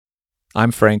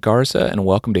I'm Frank Garza, and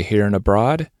welcome to Here and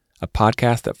Abroad, a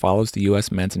podcast that follows the U.S.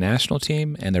 men's national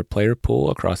team and their player pool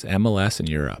across MLS and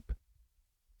Europe.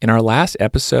 In our last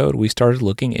episode, we started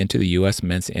looking into the U.S.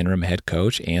 men's interim head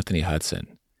coach, Anthony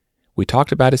Hudson. We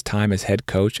talked about his time as head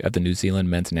coach of the New Zealand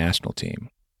men's national team.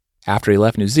 After he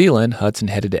left New Zealand, Hudson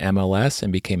headed to MLS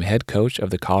and became head coach of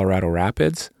the Colorado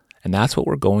Rapids, and that's what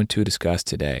we're going to discuss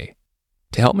today.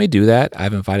 To help me do that,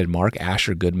 I've invited Mark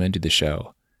Asher Goodman to the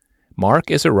show.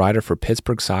 Mark is a writer for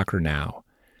Pittsburgh Soccer Now.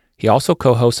 He also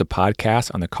co-hosts a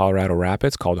podcast on the Colorado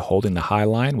Rapids called Holding the High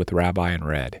Line with Rabbi and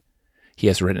Red. He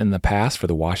has written in the past for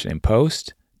the Washington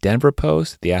Post, Denver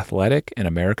Post, The Athletic, and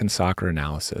American Soccer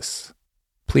Analysis.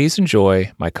 Please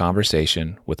enjoy my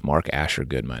conversation with Mark Asher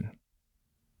Goodman.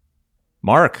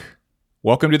 Mark,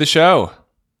 welcome to the show.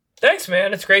 Thanks,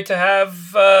 man. It's great to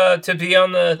have to be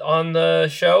on the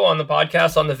show, on the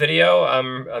podcast, on the video.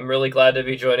 I'm really glad to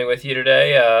be joining with you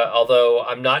today. Although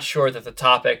I'm not sure that the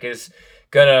topic is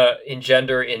gonna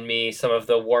engender in me some of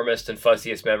the warmest and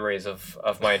fuzziest memories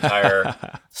of my entire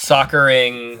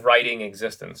soccering writing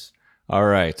existence. All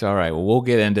right. Well, we'll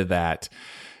get into that.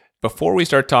 Before we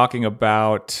start talking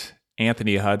about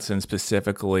Anthony Hudson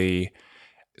specifically,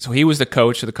 so he was the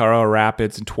coach of the Colorado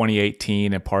Rapids in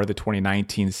 2018 and part of the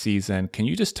 2019 season. Can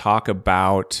you just talk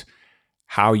about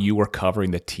how you were covering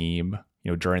the team,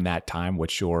 during that time,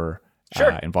 what your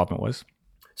involvement was?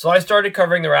 So I started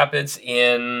covering the Rapids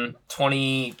in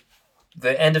the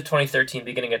end of 2013,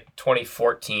 beginning of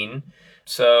 2014.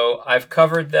 So I've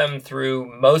covered them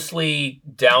through mostly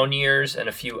down years and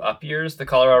a few up years. The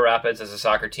Colorado Rapids as a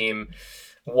soccer team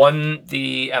won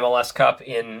the MLS Cup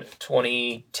in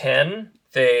 2010.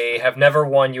 They have never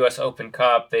won U.S. Open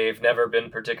Cup. They've never been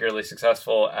particularly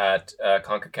successful at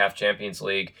CONCACAF Champions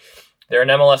League. They're an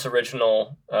MLS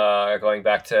original going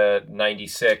back to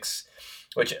 96,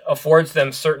 which affords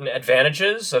them certain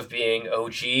advantages of being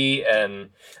OG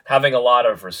and having a lot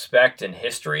of respect and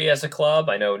history as a club.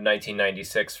 I know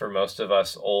 1996 for most of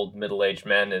us old middle-aged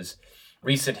men is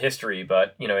recent history,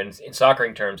 but in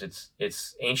soccering terms,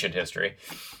 it's ancient history.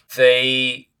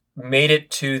 They made it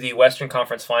to the Western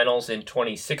Conference Finals in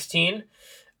 2016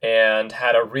 and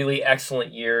had a really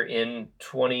excellent year in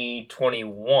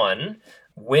 2021,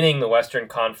 winning the Western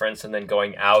Conference and then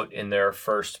going out in their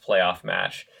first playoff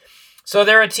match. So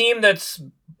they're a team that's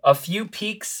a few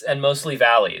peaks and mostly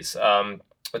valleys. The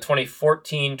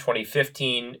 2014,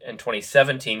 2015, and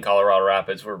 2017 Colorado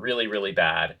Rapids were really, really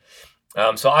bad.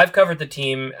 So I've covered the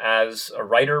team as a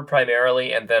writer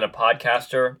primarily and then a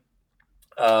podcaster.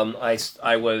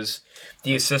 I was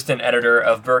the assistant editor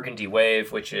of Burgundy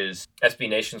Wave, which is SB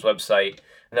Nation's website.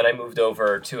 And then I moved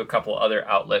over to a couple other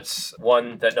outlets,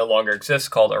 one that no longer exists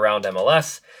called Around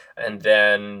MLS. And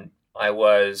then I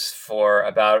was, for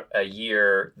about a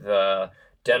year, the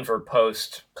Denver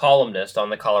Post columnist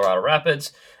on the Colorado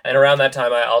Rapids. And around that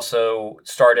time, I also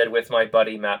started with my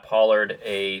buddy Matt Pollard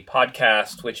a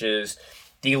podcast, which is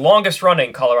the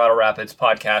longest-running Colorado Rapids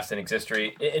podcast in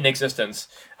existence,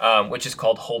 which is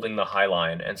called Holding the High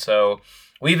Line. And so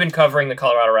we've been covering the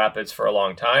Colorado Rapids for a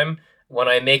long time. When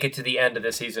I make it to the end of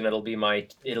the season, it'll be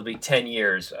 10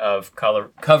 years of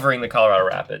covering the Colorado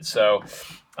Rapids. So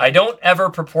I don't ever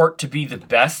purport to be the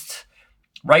best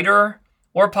writer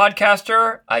or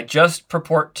podcaster. I just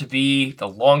purport to be the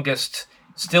longest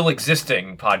still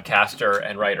existing podcaster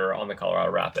and writer on the Colorado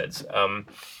Rapids.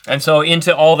 And so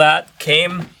into all that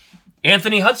came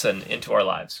Anthony Hudson into our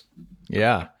lives.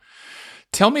 Yeah.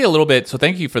 Tell me a little bit. So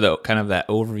thank you for the kind of that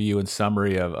overview and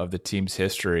summary of the team's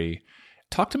history.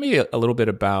 Talk to me a little bit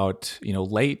about,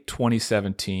 late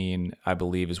 2017, I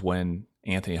believe, is when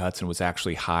Anthony Hudson was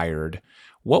actually hired.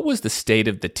 What was the state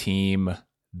of the team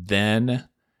then?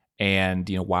 And,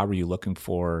 why were you looking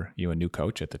for a new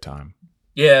coach at the time?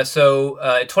 Yeah, so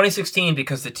 2016,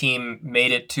 because the team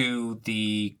made it to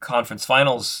the conference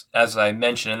finals, as I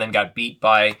mentioned, and then got beat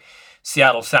by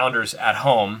Seattle Sounders at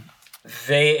home,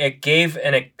 they gave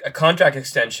a contract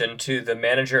extension to the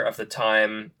manager of the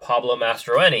time, Pablo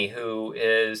Mastroeni, who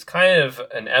is kind of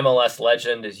an MLS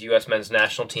legend, is U.S. men's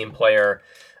national team player.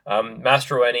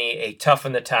 Mastroeni, a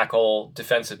tough-in-the-tackle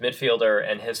defensive midfielder,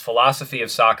 and his philosophy of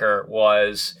soccer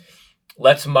was,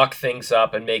 let's muck things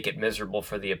up and make it miserable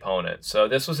for the opponent. So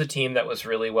this was a team that was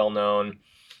really well known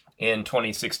in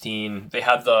 2016. They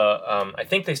had I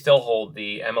think they still hold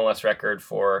the MLS record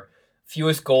for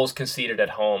fewest goals conceded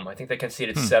at home. I think they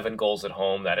conceded 7 goals at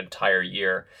home that entire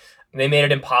year. And they made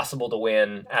it impossible to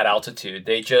win at altitude.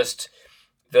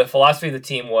 The philosophy of the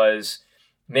team was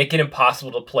make it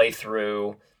impossible to play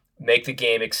through, make the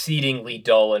game exceedingly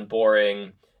dull and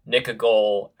boring, nick a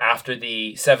goal after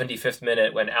the 75th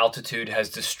minute when altitude has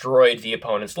destroyed the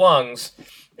opponent's lungs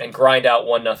and grind out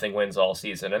 1-0 wins all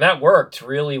season. And that worked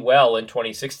really well in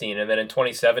 2016. And then in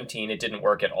 2017, it didn't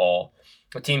work at all.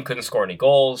 The team couldn't score any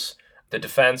goals. The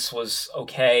defense was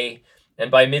okay. And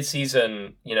by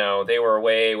midseason, they were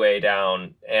way, way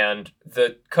down. And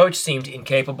the coach seemed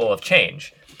incapable of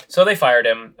change. So they fired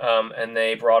him, and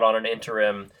they brought on an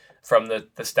interim from the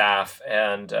staff.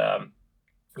 And,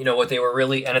 what they were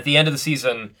really... And at the end of the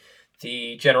season,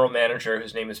 the general manager,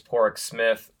 whose name is Porrick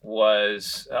Smith,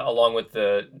 was, along with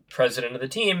the president of the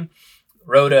team,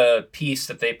 wrote a piece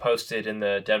that they posted in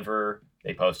the Denver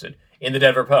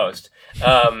Post,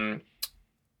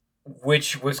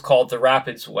 which was called The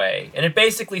Rapids Way. And it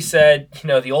basically said,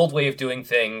 the old way of doing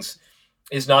things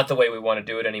is not the way we want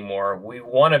to do it anymore. We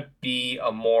want to be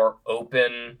a more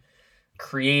open,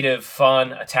 creative,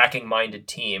 fun, attacking-minded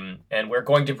team. And we're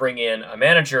going to bring in a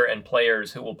manager and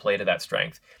players who will play to that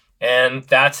strength. And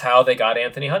that's how they got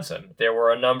Anthony Hudson. There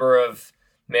were a number of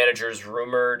managers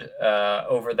rumored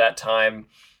over that time.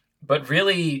 But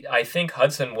really, I think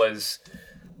Hudson was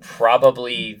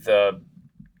probably the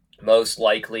most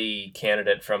likely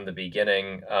candidate from the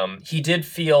beginning. He did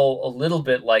feel a little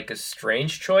bit like a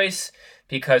strange choice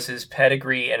because his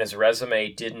pedigree and his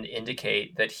resume didn't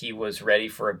indicate that he was ready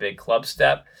for a big club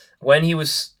step. When he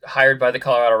was hired by the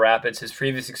Colorado Rapids, his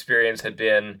previous experience had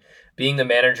been being the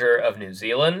manager of New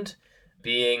Zealand,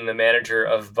 being the manager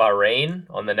of Bahrain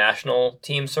on the national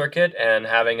team circuit, and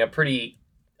having a pretty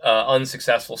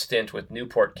unsuccessful stint with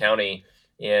Newport County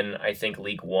in, I think,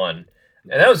 League One.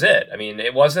 And that was it. I mean,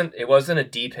 it wasn't a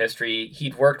deep history.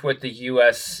 He'd worked with the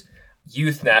U.S.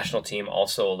 youth national team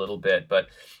also a little bit, but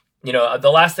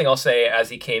the last thing I'll say as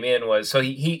he came in was, so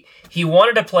he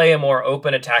wanted to play a more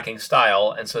open attacking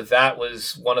style, and so that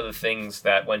was one of the things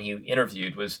that when he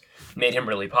interviewed made him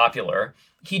really popular.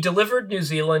 He delivered New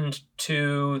Zealand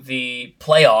to the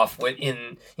playoff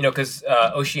because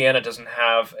Oceania doesn't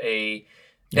have a...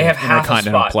 They have half a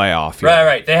spot. Playoff. Yeah.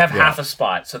 Right. They have half a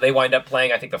spot. So they wind up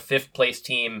playing, I think, the 5th place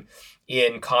team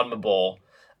in CONMEBOL.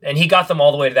 And he got them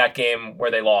all the way to that game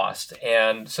where they lost.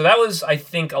 And so that was, I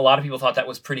think, a lot of people thought that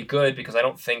was pretty good because I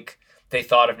don't think they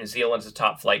thought of New Zealand as a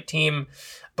top flight team.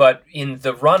 But in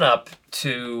the run-up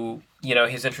to,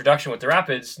 his introduction with the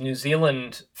Rapids, New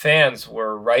Zealand fans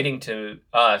were writing to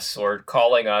us or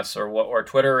calling us or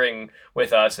Twittering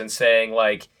with us and saying,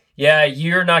 like, yeah,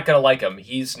 you're not going to like him.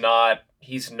 He's not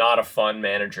a fun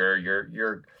manager.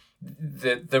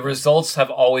 The results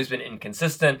have always been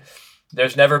inconsistent.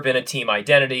 There's never been a team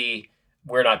identity.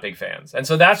 We're not big fans. And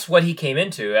so that's what he came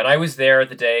into. And I was there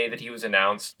the day that he was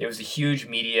announced. There was huge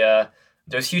media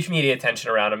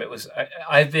attention around him.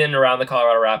 I've been around the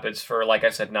Colorado Rapids for, like I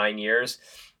said, 9 years.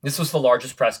 This was the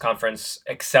largest press conference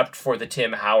except for the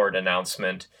Tim Howard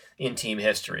announcement in team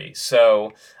history.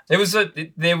 So they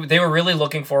were really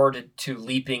looking forward to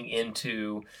leaping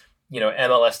into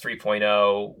MLS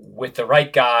 3.0 with the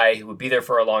right guy who would be there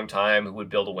for a long time, who would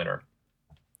build a winner.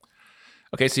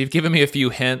 Okay, so you've given me a few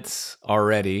hints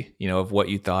already, of what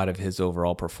you thought of his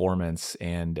overall performance,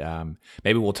 and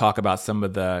maybe we'll talk about some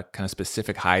of the kind of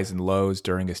specific highs and lows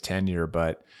during his tenure,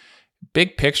 but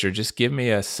big picture, just give me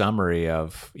a summary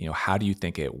of, how do you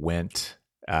think it went?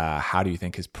 How do you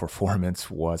think his performance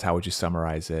was? How would you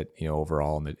summarize it,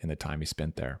 overall in the time he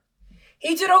spent there?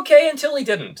 He did okay until he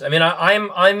didn't. I mean,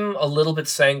 I'm a little bit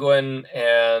sanguine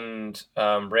and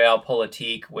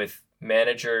realpolitik with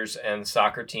managers and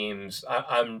soccer teams.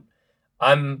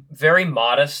 I'm very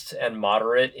modest and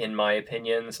moderate in my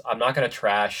opinions. I'm not going to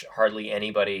trash hardly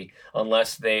anybody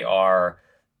unless they are,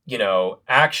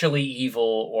 actually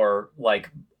evil or like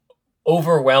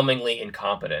overwhelmingly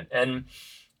incompetent. And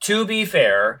to be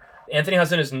fair, Anthony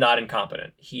Hudson is not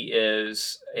incompetent. He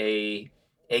is a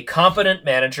competent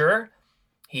manager.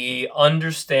 He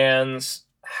understands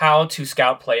how to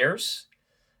scout players.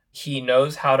 He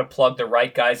knows how to plug the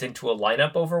right guys into a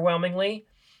lineup overwhelmingly.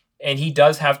 And he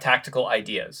does have tactical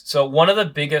ideas. So one of the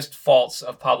biggest faults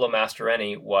of Pablo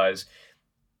Mastroeni was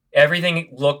everything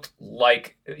looked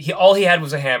like... all he had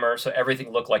was a hammer, so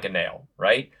everything looked like a nail,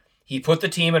 right? He put the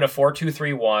team in a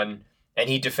 4-2-3-1, and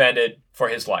he defended for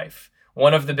his life.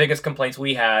 One of the biggest complaints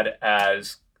we had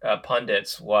as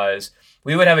pundits was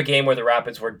we would have a game where the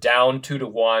Rapids were down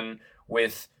 2-1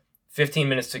 with 15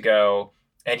 minutes to go,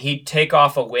 and he'd take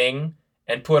off a wing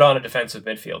and put on a defensive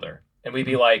midfielder. And we'd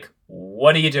be like,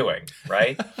 what are you doing,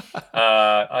 right?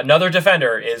 Another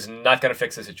defender is not going to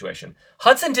fix the situation.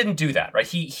 Hudson didn't do that, right?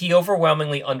 He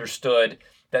overwhelmingly understood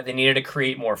that they needed to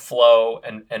create more flow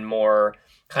and more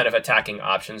kind of attacking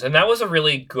options. And that was a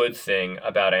really good thing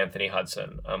about Anthony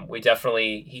Hudson.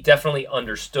 He definitely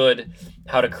understood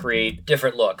how to create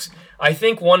different looks. I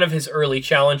think one of his early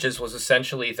challenges was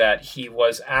essentially that he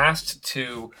was asked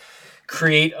to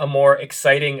create a more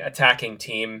exciting attacking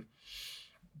team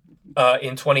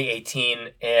in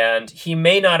 2018, and he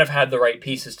may not have had the right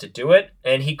pieces to do it,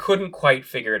 and he couldn't quite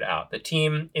figure it out. The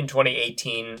team in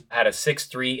 2018 had a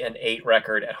 6-3-8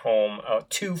 record at home,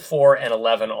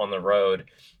 2-4-11 on the road.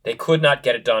 They could not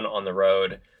get it done on the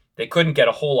road. They couldn't get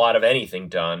a whole lot of anything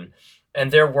done, and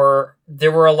there were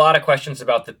a lot of questions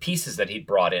about the pieces that he'd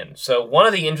brought in. So one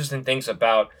of the interesting things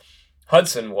about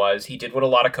Hudson was he did what a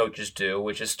lot of coaches do,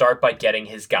 which is start by getting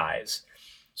his guys.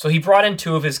 So he brought in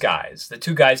two of his guys. The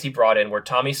two guys he brought in were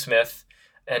Tommy Smith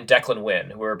and Declan Wynn,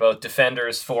 who were both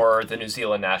defenders for the New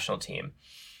Zealand national team.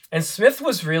 And Smith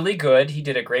was really good. He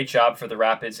did a great job for the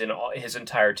Rapids in his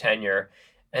entire tenure.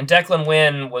 And Declan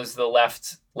Wynn was the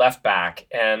left back,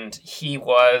 and he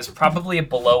was probably a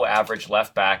below average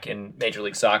left back in Major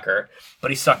League Soccer,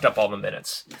 but he sucked up all the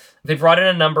minutes. They brought in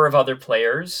a number of other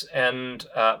players, and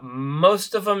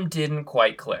most of them didn't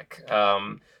quite click.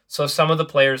 So some of the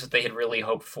players that they had really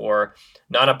hoped for,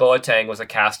 Nana Boateng was a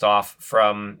cast-off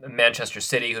from Manchester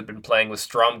City who'd been playing with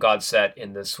Strømgodset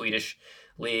in the Swedish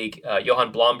league.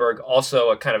 Johan Blomberg, also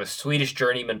a kind of a Swedish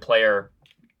journeyman player,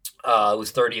 who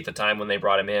was 30 at the time when they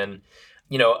brought him in.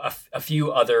 You know, a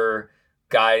few other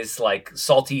guys like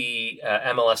salty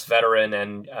MLS veteran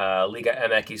and Liga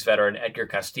MX veteran Edgar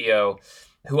Castillo,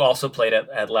 who also played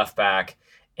at left back.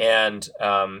 And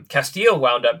Castillo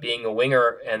wound up being a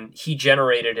winger, and he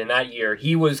generated in that year,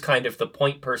 he was kind of the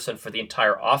point person for the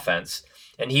entire offense,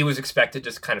 and he was expected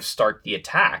to kind of start the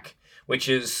attack, which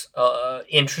is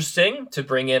interesting to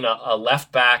bring in a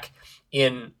left back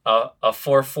in a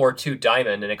 4-4-2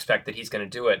 diamond and expect that he's going to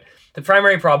do it. The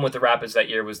primary problem with the Rapids that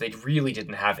year was they really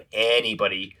didn't have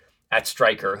anybody at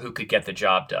striker who could get the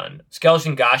job done.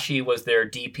 Skeljan Gashi was their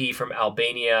DP from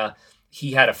Albania.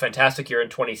 He had a fantastic year in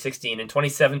 2016. In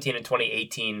 2017 and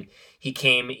 2018, he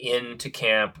came into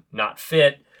camp not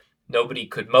fit. Nobody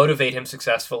could motivate him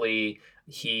successfully.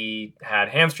 He had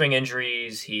hamstring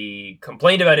injuries. He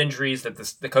complained about injuries that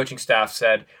the coaching staff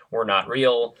said were not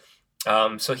real.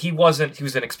 So he was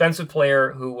an expensive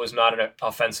player who was not an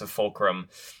offensive fulcrum.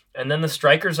 And then the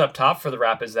strikers up top for the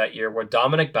Rapids that year were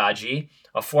Dominic Badji,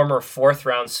 a former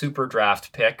 4th-round super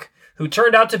draft pick, who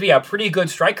turned out to be a pretty good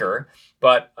striker,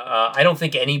 but I don't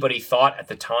think anybody thought at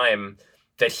the time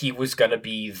that he was going to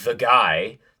be the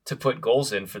guy to put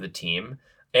goals in for the team.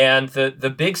 And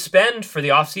the big spend for the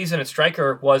offseason at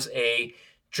striker was a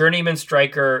journeyman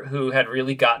striker who had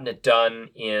really gotten it done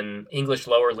in English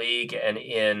lower league and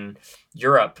in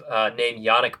Europe, named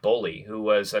Yannick Boli, who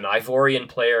was an Ivorian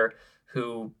player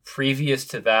who previous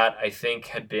to that, I think,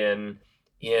 had been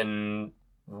in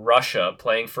Russia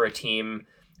playing for a team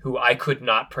who I could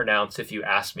not pronounce if you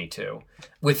asked me to,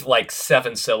 with like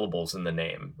 7 syllables in the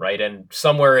name, right? And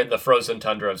somewhere in the frozen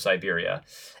tundra of Siberia.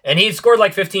 And he'd scored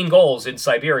like 15 goals in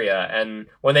Siberia. And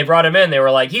when they brought him in, they were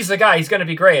like, he's the guy, he's going to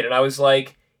be great. And I was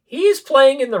like, he's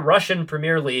playing in the Russian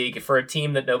Premier League for a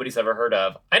team that nobody's ever heard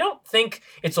of. I don't think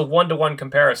it's a 1-to-1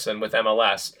 comparison with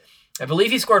MLS. I believe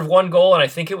he scored 1 goal, and I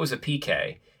think it was a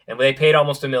PK. And they paid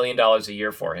almost $1 million a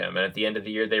year for him. And at the end of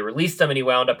the year, they released him, and he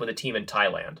wound up with a team in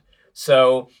Thailand.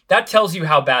 So that tells you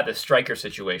how bad the striker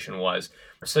situation was.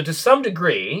 So to some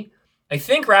degree, I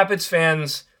think Rapids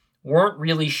fans weren't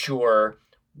really sure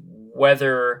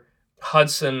whether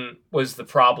Hudson was the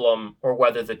problem or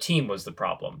whether the team was the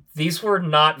problem. These were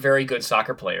not very good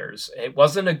soccer players. It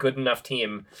wasn't a good enough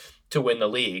team to win the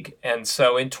league. And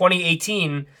so in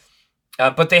 2018,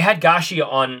 but they had Gashi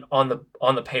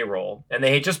on the payroll, and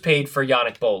they had just paid for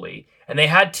Yannick Boli, and they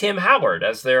had Tim Howard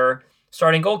as their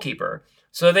starting goalkeeper.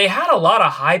 So they had a lot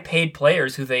of high-paid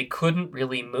players who they couldn't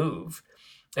really move.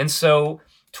 And so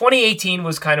 2018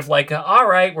 was kind of like, all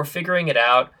right, we're figuring it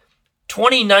out.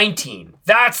 2019,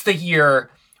 that's the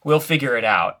year we'll figure it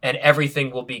out, and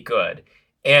everything will be good.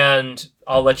 And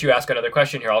I'll let you ask another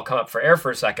question here. I'll come up for air for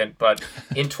a second. But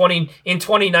in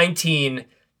 2019,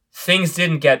 things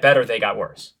didn't get better. They got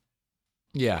worse.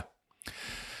 Yeah.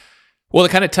 Well,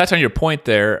 to kind of touch on your point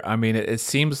there, I mean, it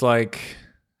seems like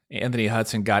Anthony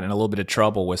Hudson got in a little bit of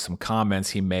trouble with some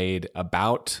comments he made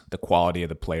about the quality of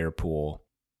the player pool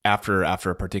after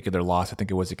a particular loss. I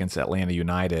think it was against Atlanta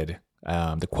United.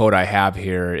 The quote I have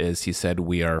here is he said,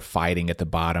 "We are fighting at the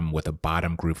bottom with a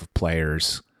bottom group of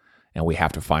players, and we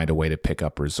have to find a way to pick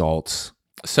up results."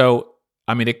 So,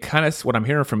 I mean, it kind of, what I'm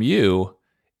hearing from you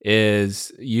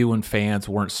is you and fans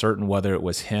weren't certain whether it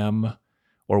was him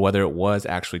or whether it was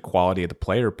actually quality of the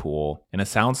player pool. And it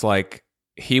sounds like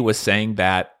he was saying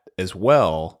that as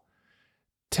well.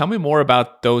 Tell me more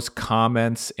about those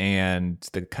comments and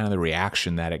the kind of the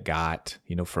reaction that it got,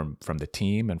 from the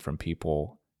team and from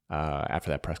people after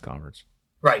that press conference.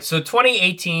 Right. So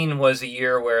 2018 was a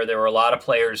year where there were a lot of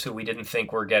players who we didn't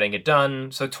think were getting it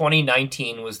done. So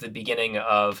 2019 was the beginning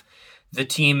of the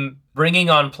team bringing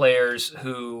on players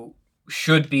who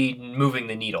should be moving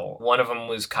the needle. One of them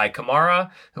was Kai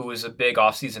Kamara, who was a big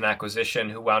offseason acquisition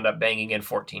who wound up banging in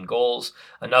 14 goals.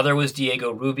 Another was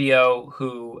Diego Rubio,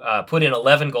 who put in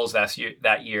 11 goals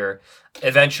that year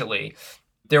eventually.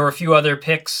 There were a few other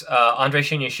picks. Andrei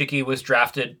Shinyashiki was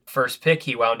drafted first pick.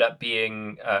 He wound up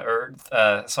being,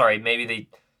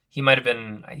 he might have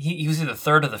been, he was either the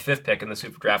third or the fifth pick in the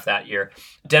Super Draft that year.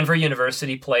 Denver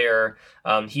University player.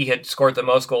 He had scored the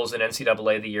most goals in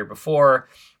NCAA the year before.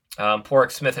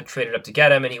 Porrick Smith had traded up to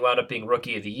get him, and he wound up being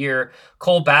Rookie of the Year.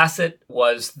 Cole Bassett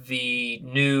was the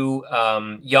new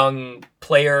young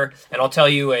player, and I'll tell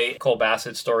you a Cole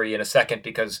Bassett story in a second,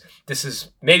 because this is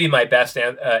maybe my best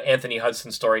Anthony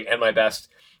Hudson story and my best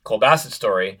Cole Bassett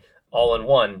story all in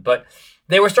one. But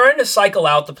they were starting to cycle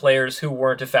out the players who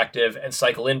weren't effective and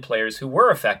cycle in players who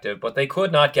were effective, but they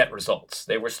could not get results.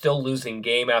 They were still losing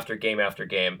game after game after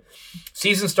game.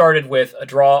 Season started with a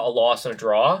draw, a loss, and a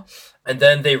draw. And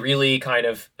then they really kind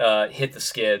of hit the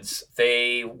skids.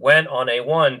 They went on a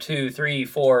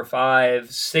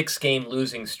 6-game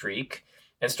losing streak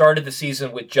and started the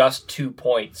season with just 2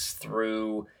 points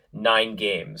through 9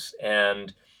 games.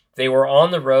 And they were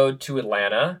on the road to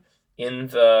Atlanta in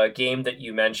the game that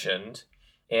you mentioned.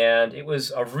 And it was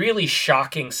a really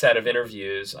shocking set of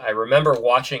interviews. I remember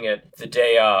watching it the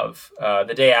day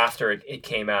after it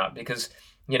came out, because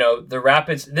the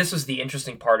Rapids, this was the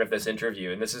interesting part of this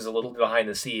interview, and this is a little behind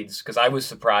the scenes, because I was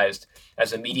surprised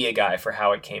as a media guy for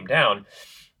how it came down.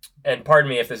 And pardon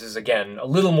me if this is, again, a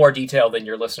little more detailed than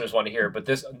your listeners want to hear, but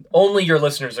this, only your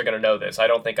listeners are going to know this. I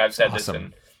don't think I've said Awesome.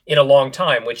 this in a long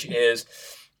time, which is,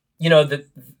 that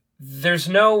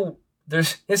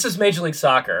this is Major League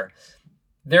Soccer.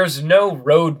 There's no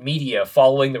road media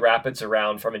following the Rapids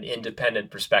around from an independent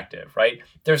perspective, right?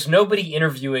 There's nobody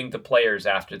interviewing the players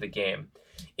after the game.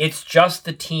 It's just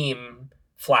the team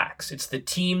flax. It's the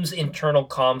team's internal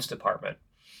comms department.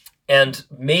 And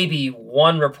maybe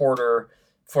one reporter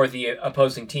for the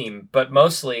opposing team, but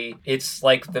mostly it's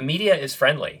like the media is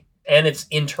friendly and it's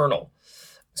internal.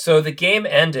 So the game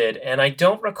ended, and I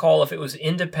don't recall if it was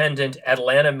independent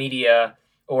Atlanta media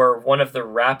or one of the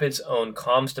Rapids' own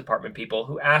comms department people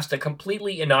who asked a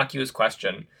completely innocuous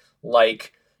question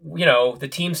like, the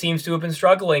team seems to have been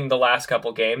struggling the last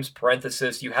couple games,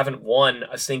 parenthesis, you haven't won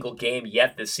a single game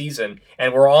yet this season,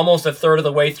 and we're almost a third of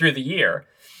the way through the year.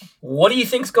 What do you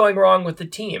think's going wrong with the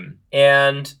team?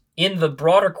 And in the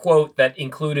broader quote that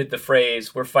included the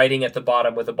phrase, we're fighting at the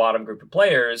bottom with a bottom group of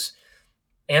players,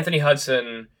 Anthony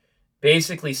Hudson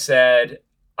basically said,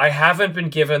 I haven't been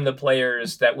given the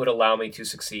players that would allow me to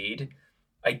succeed.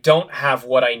 I don't have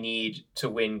what I need to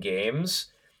win games.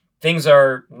 Things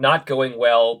are not going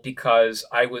well because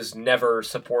I was never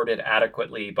supported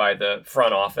adequately by the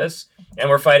front office, and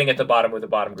we're fighting at the bottom with a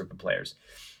bottom group of players.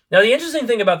 Now, the interesting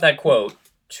thing about that quote,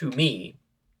 to me,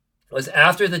 was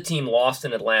after the team lost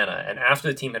in Atlanta, and after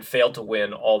the team had failed to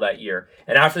win all that year,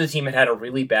 and after the team had had a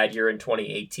really bad year in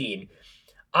 2018,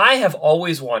 I have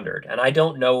always wondered, and I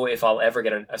don't know if I'll ever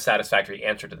get a satisfactory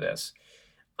answer to this,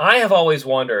 I have always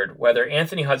wondered whether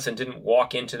Anthony Hudson didn't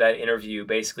walk into that interview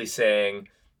basically saying,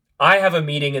 I have a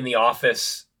meeting in the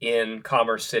office in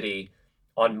Commerce City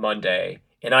on Monday,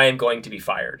 and I am going to be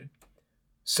fired.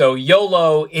 So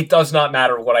YOLO, it does not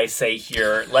matter what I say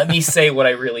here. Let me say what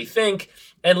I really think,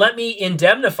 and let me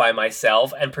indemnify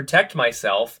myself and protect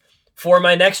myself for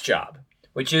my next job,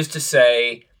 which is to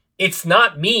say, it's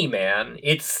not me, man.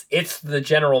 It's the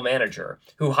general manager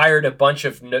who hired a bunch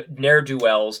of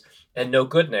ne'er-do-wells and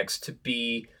no-goodniks to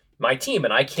be my team,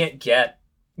 and I can't get,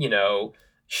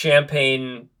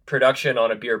 champagne production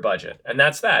on a beer budget. And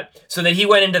that's that. So that he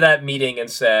went into that meeting and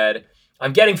said,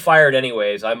 I'm getting fired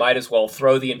anyways. I might as well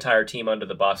throw the entire team under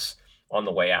the bus on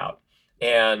the way out.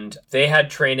 And they had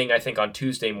training, I think on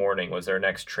Tuesday morning was their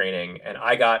next training. And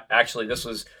this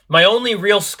was my only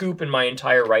real scoop in my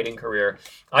entire writing career.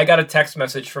 I got a text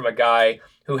message from a guy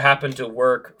who happened to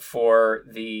work for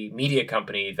the media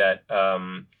company that,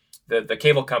 the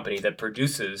cable company that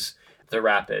produces the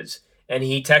Rapids. And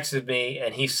he texted me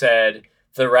and he said,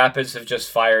 the Rapids have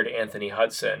just fired Anthony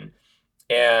Hudson.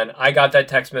 And I got that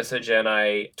text message and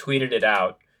I tweeted it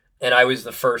out. And I was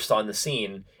the first on the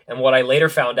scene. And what I later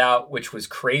found out, which was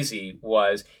crazy,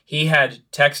 was he had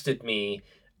texted me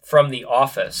from the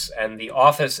office, and the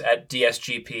office at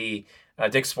DSGP,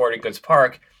 Dick's Sporting Goods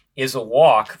Park, is a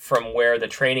walk from where the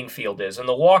training field is. And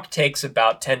the walk takes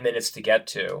about 10 minutes to get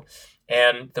to.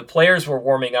 And the players were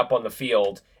warming up on the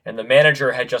field, and the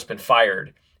manager had just been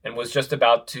fired and was just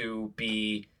about to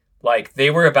be like, they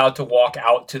were about to walk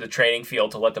out to the training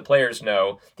field to let the players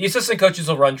know the assistant coaches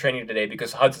will run training today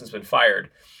because Hudson's been fired.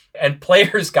 And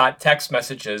players got text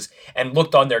messages and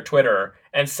looked on their Twitter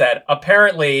and said,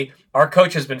 apparently our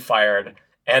coach has been fired.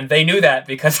 And they knew that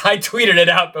because I tweeted it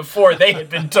out before they had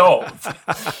been told.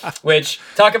 Which,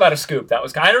 talk about a scoop. That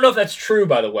was, I don't know if that's true,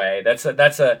 by the way. That's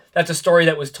a story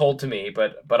that was told to me,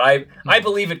 but I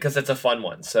believe it because it's a fun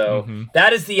one. So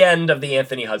that is the end of the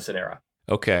Anthony Hudson era.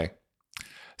 Okay.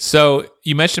 So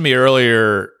you mentioned to me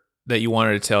earlier that you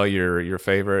wanted to tell your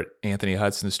favorite Anthony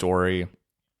Hudson story.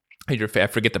 I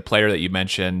forget the player that you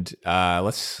mentioned.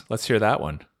 Let's hear that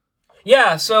one.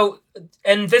 Yeah, so,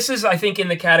 and this is, I think, in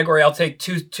the category, I'll take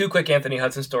two quick Anthony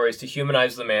Hudson stories to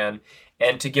humanize the man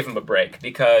and to give him a break,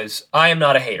 because I am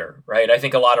not a hater, right? I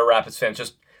think a lot of Rapids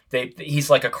fans he's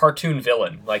like a cartoon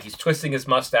villain, like he's twisting his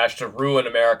mustache to ruin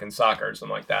American soccer or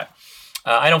something like that.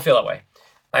 I don't feel that way.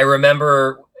 I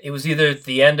remember it was either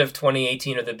the end of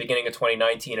 2018 or the beginning of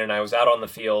 2019, and I was out on the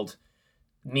field.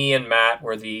 Me and Matt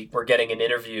were getting an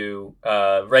interview,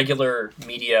 regular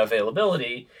media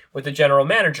availability with the general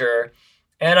manager.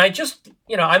 And I just,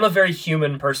 I'm a very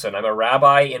human person. I'm a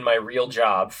rabbi in my real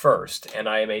job first, and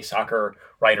I am a soccer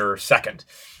writer second.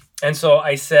 And so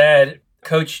I said,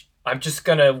 Coach, I'm just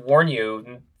going to warn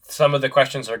you, some of the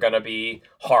questions are going to be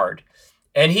hard.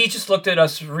 And he just looked at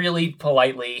us really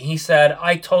politely. He said,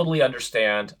 I totally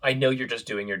understand. I know you're just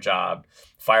doing your job.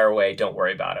 Fire away. Don't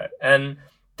worry about it. And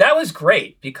that was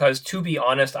great because, to be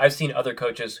honest, I've seen other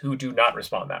coaches who do not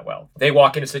respond that well. They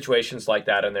walk into situations like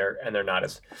that and they're not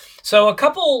as. So a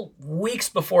couple weeks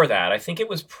before that, I think it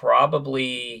was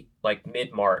probably like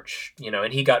mid-March,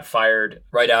 and he got fired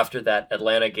right after that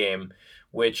Atlanta game,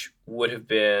 which would have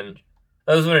been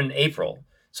in April.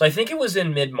 So I think it was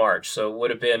in mid-March, so it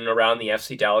would have been around the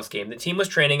FC Dallas game. The team was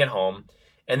training at home,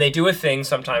 and they do a thing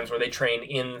sometimes where they train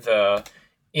in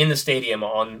the stadium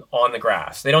on the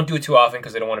grass. They don't do it too often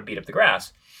because they don't want to beat up the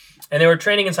grass. And they were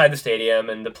training inside the stadium,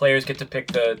 and the players get to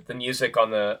pick the music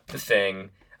on the thing.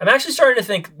 I'm actually starting to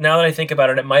think, now that I think about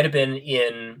it, it might have been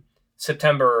in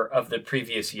September of the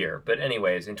previous year. But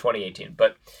anyways, in 2018.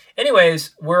 But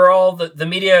anyways, we're all, the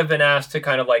media have been asked to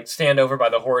kind of like stand over by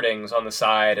the hoardings on the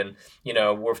side and,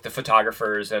 with the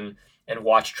photographers and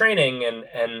watch training.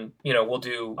 And we'll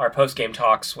do our post-game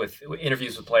talks with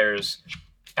interviews with players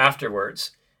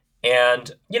afterwards.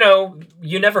 And,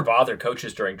 you never bother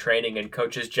coaches during training, and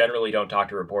coaches generally don't talk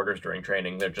to reporters during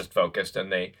training. They're just focused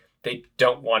and they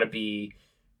don't want to be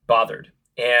bothered.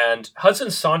 And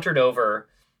Hudson sauntered over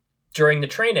during the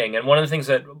training. And one of the things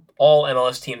that all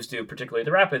MLS teams do, particularly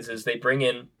the Rapids, is they bring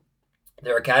in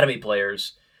their academy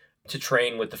players to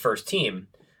train with the first team.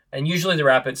 And usually the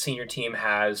Rapids senior team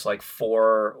has like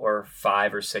 4 or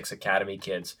 5 or 6 academy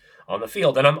kids on the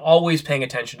field. And I'm always paying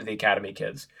attention to the academy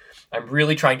kids. I'm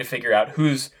really trying to figure out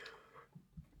who's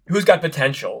got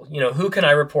potential. Who can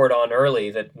I report on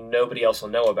early that nobody else will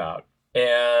know about?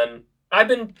 And I've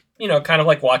been, kind of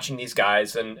like watching these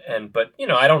guys but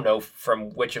I don't know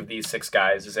from which of these 6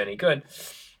 guys is any good.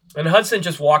 And Hudson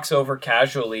just walks over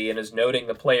casually and is noting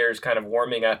the players kind of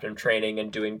warming up and training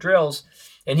and doing drills.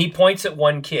 And he points at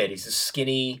one kid. He's a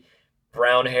skinny,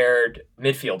 brown-haired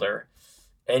midfielder.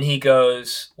 And he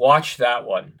goes, watch that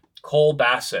one. Cole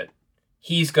Bassett.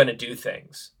 He's going to do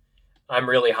things. I'm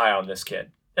really high on this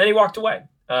kid. And he walked away.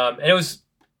 And it was,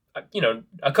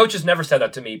 a coach has never said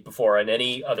that to me before in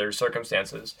any other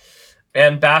circumstances.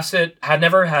 And Bassett had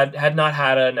not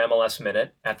had an MLS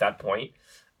minute at that point,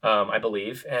 I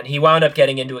believe. And he wound up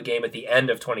getting into a game at the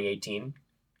end of 2018.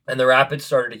 And the Rapids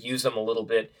started to use him a little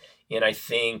bit in, I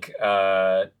think,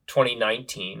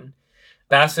 2019.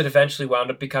 Bassett eventually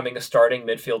wound up becoming a starting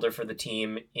midfielder for the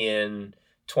team in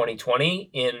 2020.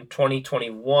 In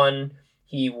 2021,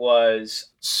 he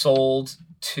was sold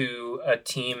to a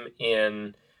team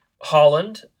in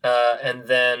Holland, and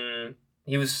then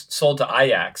he was sold to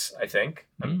Ajax, I think.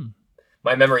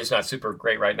 My memory's not super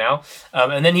great right now.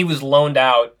 And then he was loaned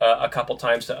out a couple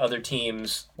times to other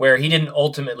teams where he didn't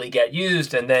ultimately get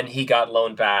used, and then he got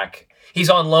loaned back. He's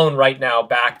on loan right now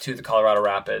back to the Colorado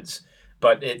Rapids,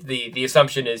 but the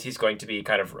assumption is he's going to be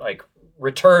kind of like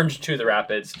returned to the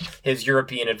Rapids. His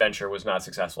European adventure was not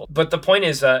successful. But the point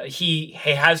is he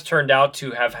has turned out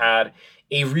to have had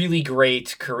a really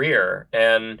great career,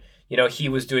 and he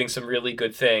was doing some really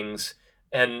good things.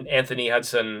 and Anthony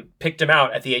Hudson picked him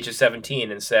out at the age of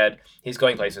 17 and said, he's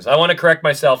going places. I want to correct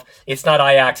myself. It's not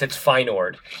Ajax, it's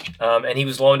Feyenoord. And he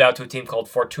was loaned out to a team called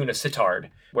Fortuna Sittard,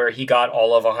 where he got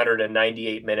all of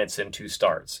 198 minutes in 2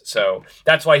 starts. So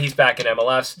that's why he's back in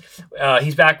MLS.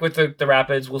 He's back with the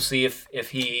Rapids. We'll see if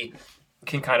he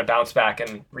can kind of bounce back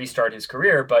and restart his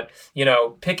career. But,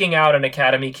 picking out an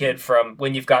academy kid from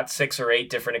when you've got 6 or 8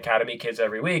 different academy kids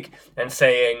every week and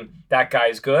saying that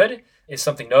guy's good is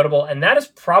something notable. And that is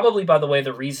probably, by the way,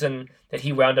 the reason that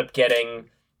he wound up getting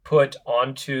put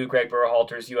onto Greg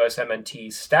Berhalter's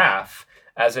USMNT staff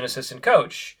as an assistant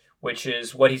coach, which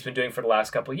is what he's been doing for the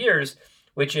last couple of years,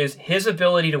 which is his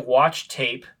ability to watch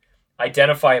tape,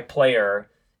 identify a player,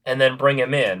 and then bring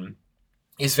him in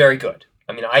is very good.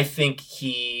 I mean, I think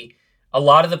a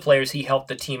lot of the players he helped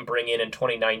the team bring in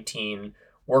 2019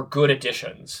 were good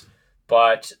additions,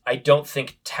 but I don't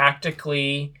think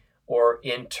tactically or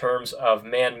in terms of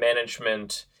man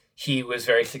management, he was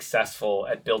very successful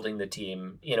at building the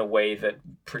team in a way that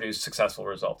produced successful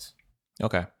results.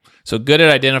 Okay. So good at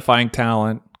identifying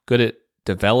talent, good at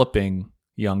developing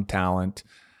young talent,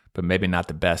 but maybe not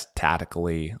the best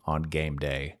tactically on game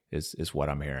day is what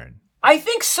I'm hearing. I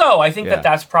think so. I think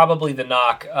that's probably the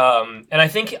knock. And I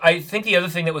think the other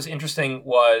thing that was interesting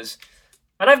was,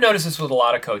 and I've noticed this with a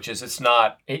lot of coaches,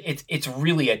 it's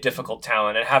really a difficult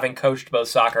talent. And having coached both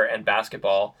soccer and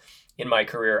basketball in my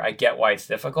career, I get why it's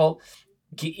difficult.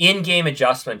 In-game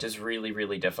adjustment is really,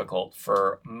 really difficult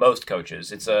for most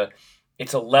coaches. It's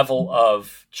a level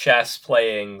of chess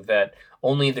playing that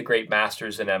only the great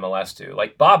masters in MLS do.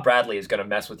 Like Bob Bradley is going to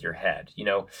mess with your head.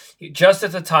 Just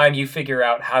at the time you figure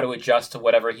out how to adjust to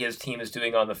whatever his team is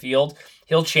doing on the field,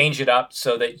 he'll change it up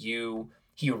so that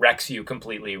he wrecks you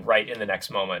completely right in the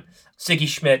next moment. Siggy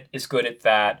Schmidt is good at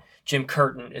that. Jim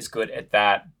Curtin is good at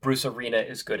that. Bruce Arena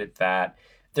is good at that.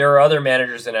 There are other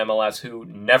managers in MLS who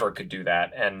never could do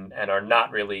that and are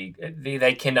not really,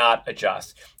 they cannot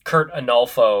adjust. Kurt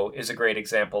Anulfo is a great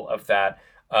example of that.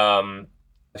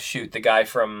 The guy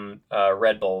from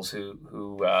Red Bulls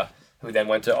who then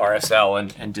went to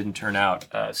RSL and didn't turn out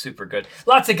super good.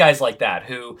 Lots of guys like that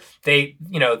who they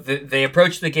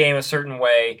approach the game a certain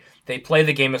way, they play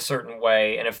the game a certain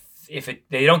way, and if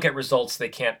they don't get results, they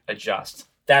can't adjust.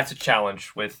 That's a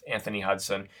challenge with Anthony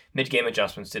Hudson. Mid-game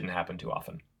adjustments didn't happen too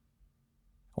often.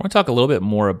 I want to talk a little bit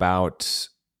more about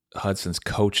Hudson's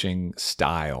coaching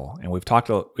style, and we've talked.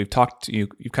 You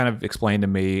kind of explained to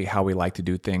me how we like to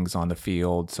do things on the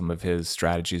field, some of his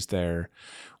strategies there.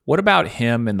 What about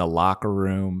him in the locker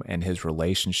room and his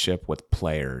relationship with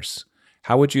players?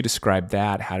 How would you describe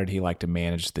that? How did he like to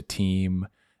manage the team?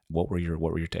 What were your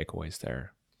takeaways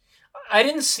there? I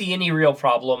didn't see any real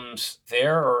problems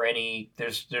there or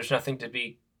there's nothing to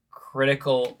be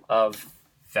critical of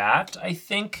that, I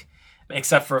think,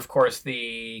 except for, of course,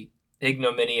 the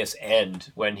ignominious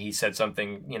end when he said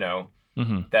something,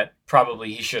 that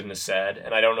probably he shouldn't have said.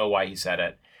 And I don't know why he said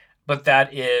it, but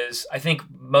that is, I think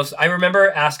I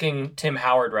remember asking Tim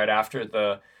Howard right after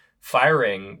the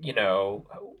firing,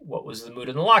 what was the mood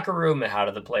in the locker room and how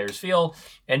did the players feel?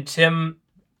 And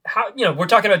we're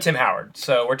talking about Tim Howard.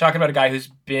 So we're talking about a guy who's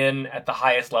been at the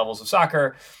highest levels of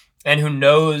soccer and who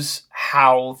knows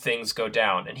how things go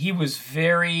down. And he was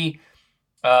very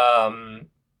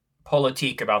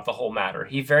politique about the whole matter.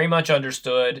 He very much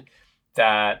understood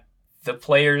that the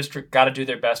players got to do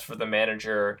their best for the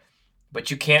manager,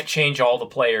 but you can't change all the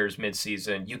players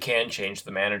mid-season. You can change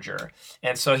the manager.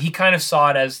 And so he kind of saw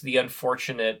it as the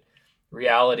unfortunate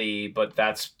reality, but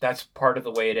that's part of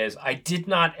the way it is. I did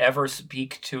not ever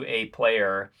speak to a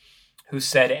player who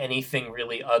said anything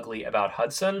really ugly about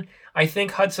Hudson. I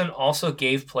think Hudson also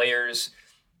gave players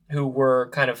who were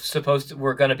kind of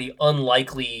were going to be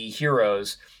unlikely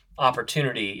heroes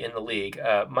opportunity in the league.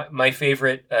 My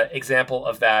favorite example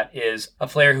of that is a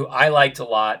player who I liked a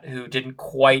lot who didn't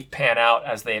quite pan out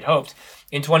as they had hoped.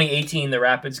 In 2018, the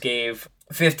Rapids gave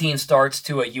 15 starts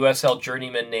to a USL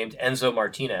journeyman named Enzo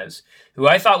Martinez, who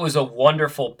I thought was a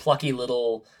wonderful, plucky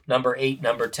little number 8,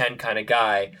 number 10 kind of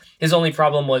guy. His only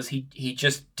problem was he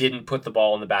just didn't put the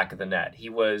ball in the back of the net. He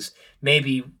was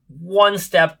maybe one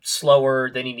step slower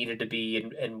than he needed to be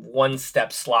and one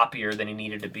step sloppier than he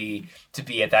needed to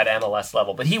be at that MLS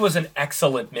level. But he was an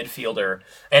excellent midfielder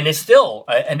and is still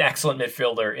an excellent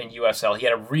midfielder in USL. He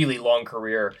had a really long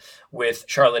career with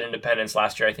Charlotte Independence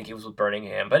last year. I think he was with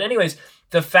Birmingham. But anyways,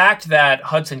 the fact that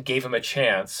Hudson gave him a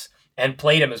chance and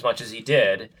played him as much as he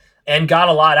did, and got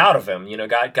a lot out of him,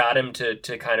 got him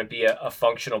to kind of be a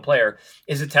functional player,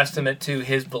 is a testament to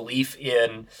his belief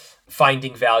in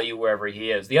finding value wherever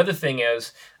he is. The other thing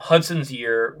is Hudson's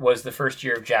year was the first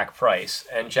year of Jack Price,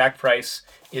 and Jack Price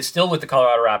is still with the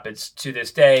Colorado Rapids to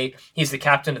this day. He's the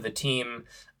captain of the team,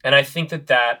 and I think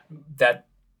that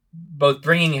both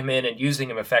bringing him in and using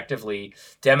him effectively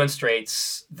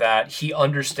demonstrates that he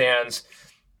understands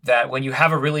that when you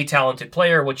have a really talented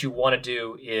player, what you want to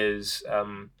do is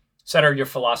center your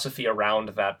philosophy around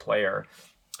that player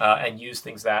and use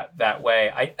things that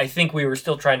way. I think we were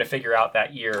still trying to figure out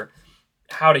that year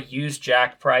how to use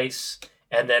Jack Price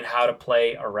and then how to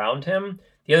play around him.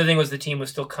 The other thing was the team was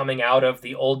still coming out of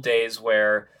the old days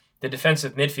where the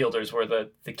defensive midfielders were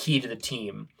the key to the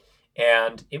team.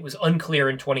 And it was unclear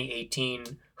in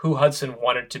 2018 who Hudson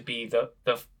wanted to be the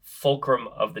fulcrum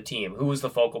of the team, who was the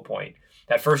focal point.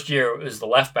 That first year it was the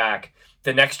left back.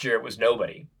 The next year it was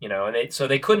nobody, and they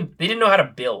didn't know how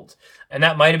to build. And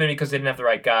that might have been because they didn't have the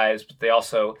right guys, but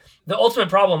the ultimate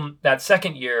problem that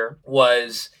second year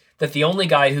was that the only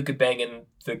guy who could bang in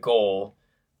the goal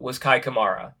was Kai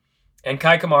Kamara. And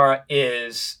Kai Kamara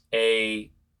is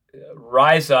a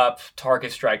rise up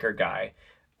target striker guy.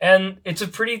 And there's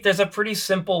a pretty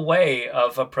simple way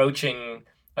of approaching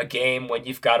a game when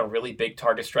you've got a really big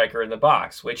target striker in the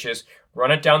box, which is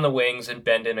run it down the wings and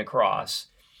bend in across.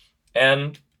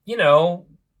 And,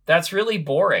 that's really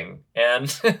boring.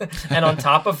 And and on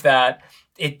top of that,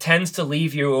 it tends to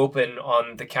leave you open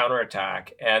on the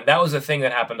counterattack. And that was a thing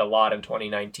that happened a lot in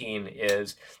 2019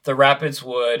 is the Rapids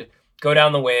would go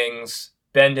down the wings,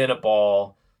 bend in a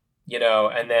ball,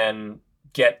 and then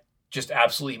get just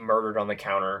absolutely murdered on the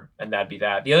counter, and that'd be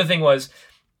that. The other thing was,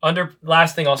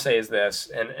 last thing I'll say is this,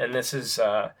 and this is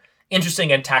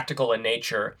interesting and tactical in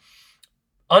nature.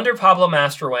 Under Pablo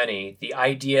Mastroeni, the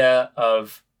idea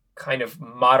of kind of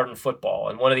modern football,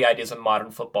 and one of the ideas of modern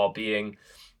football being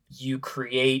you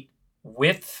create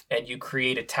width and you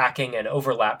create attacking and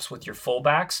overlaps with your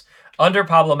fullbacks. Under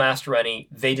Pablo Mastroeni,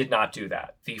 they did not do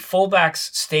that. The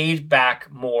fullbacks stayed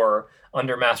back more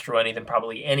under Mastroeni than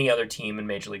probably any other team in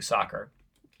Major League Soccer.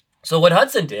 So what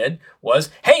Hudson did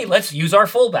was, hey, let's use our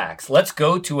fullbacks. Let's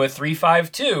go to a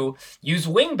 3-5-2, use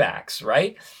wingbacks,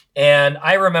 right? And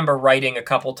I remember writing a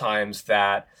couple times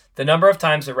that the number of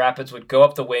times the Rapids would go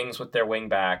up the wings with their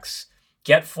wingbacks,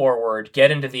 get forward, get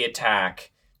into the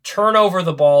attack, turn over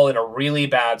the ball in a really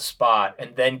bad spot,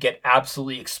 and then get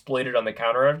absolutely exploited on the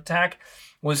counterattack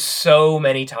was so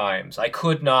many times. I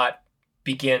could not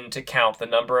begin to count the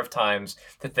number of times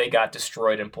that they got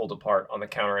destroyed and pulled apart on the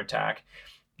counterattack.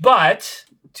 But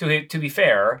to be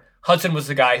fair, Hudson was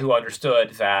the guy who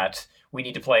understood that we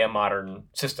need to play a modern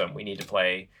system. We need to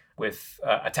play with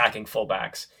attacking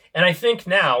fullbacks. And I think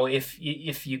now,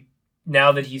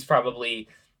 now that he's probably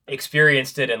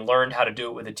experienced it and learned how to do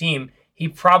it with a team, he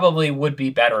probably would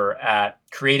be better at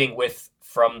creating width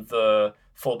from the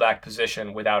fullback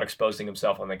position without exposing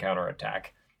himself on the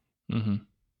counterattack. Mm-hmm.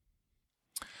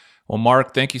 Well,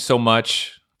 Mark, thank you so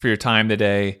much for your time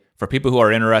today. For people who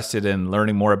are interested in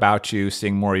learning more about you,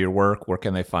 seeing more of your work, where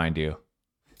can they find you?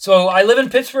 So I live in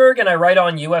Pittsburgh, and I write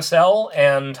on USL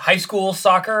and high school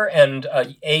soccer and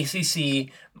ACC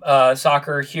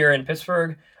soccer here in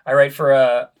Pittsburgh. I write for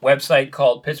a website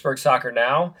called Pittsburgh Soccer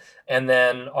Now, and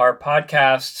then our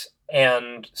podcast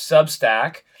and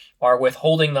Substack are with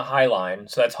Holding the Highline.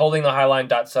 So that's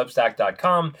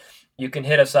holdingthehighline.substack.com. You can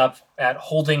hit us up at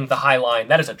Holding the Highline.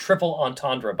 That is a triple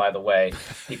entendre, by the way,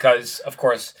 because, of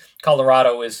course,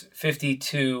 Colorado is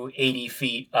 80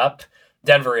 feet up.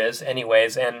 Denver is,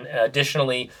 anyways. And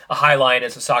additionally, a highline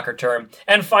is a soccer term.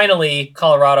 And finally,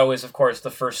 Colorado is, of course, the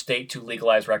first state to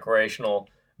legalize recreational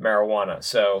marijuana.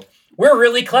 So we're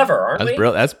really clever, aren't we?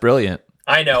 That's brilliant.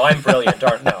 I know, I'm brilliant.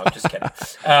 No, I'm just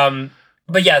kidding.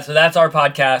 But yeah, so that's our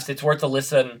podcast. It's worth a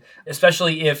listen,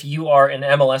 especially if you are an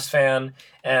MLS fan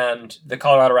and the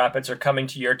Colorado Rapids are coming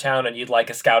to your town and you'd like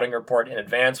a scouting report in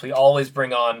advance. We always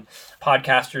bring on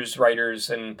podcasters, writers,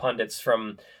 and pundits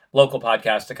from local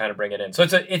podcasts to kind of bring it in. So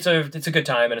it's a good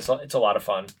time, and it's a lot of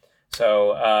fun.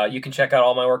 So you can check out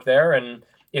all my work there. And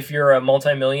if you're a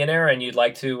multimillionaire and you'd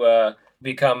like to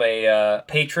become a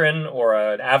patron or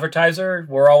an advertiser,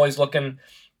 we're always looking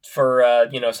for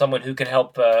someone who can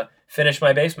help finish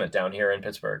my basement down here in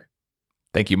Pittsburgh.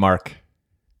 Thank you, Mark.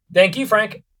 Thank you,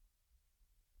 Frank.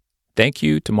 Thank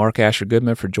you to Mark Asher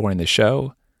Goodman for joining the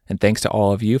show, and thanks to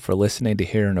all of you for listening to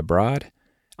Here and Abroad.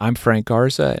 I'm Frank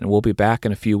Garza, and we'll be back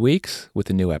in a few weeks with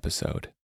a new episode.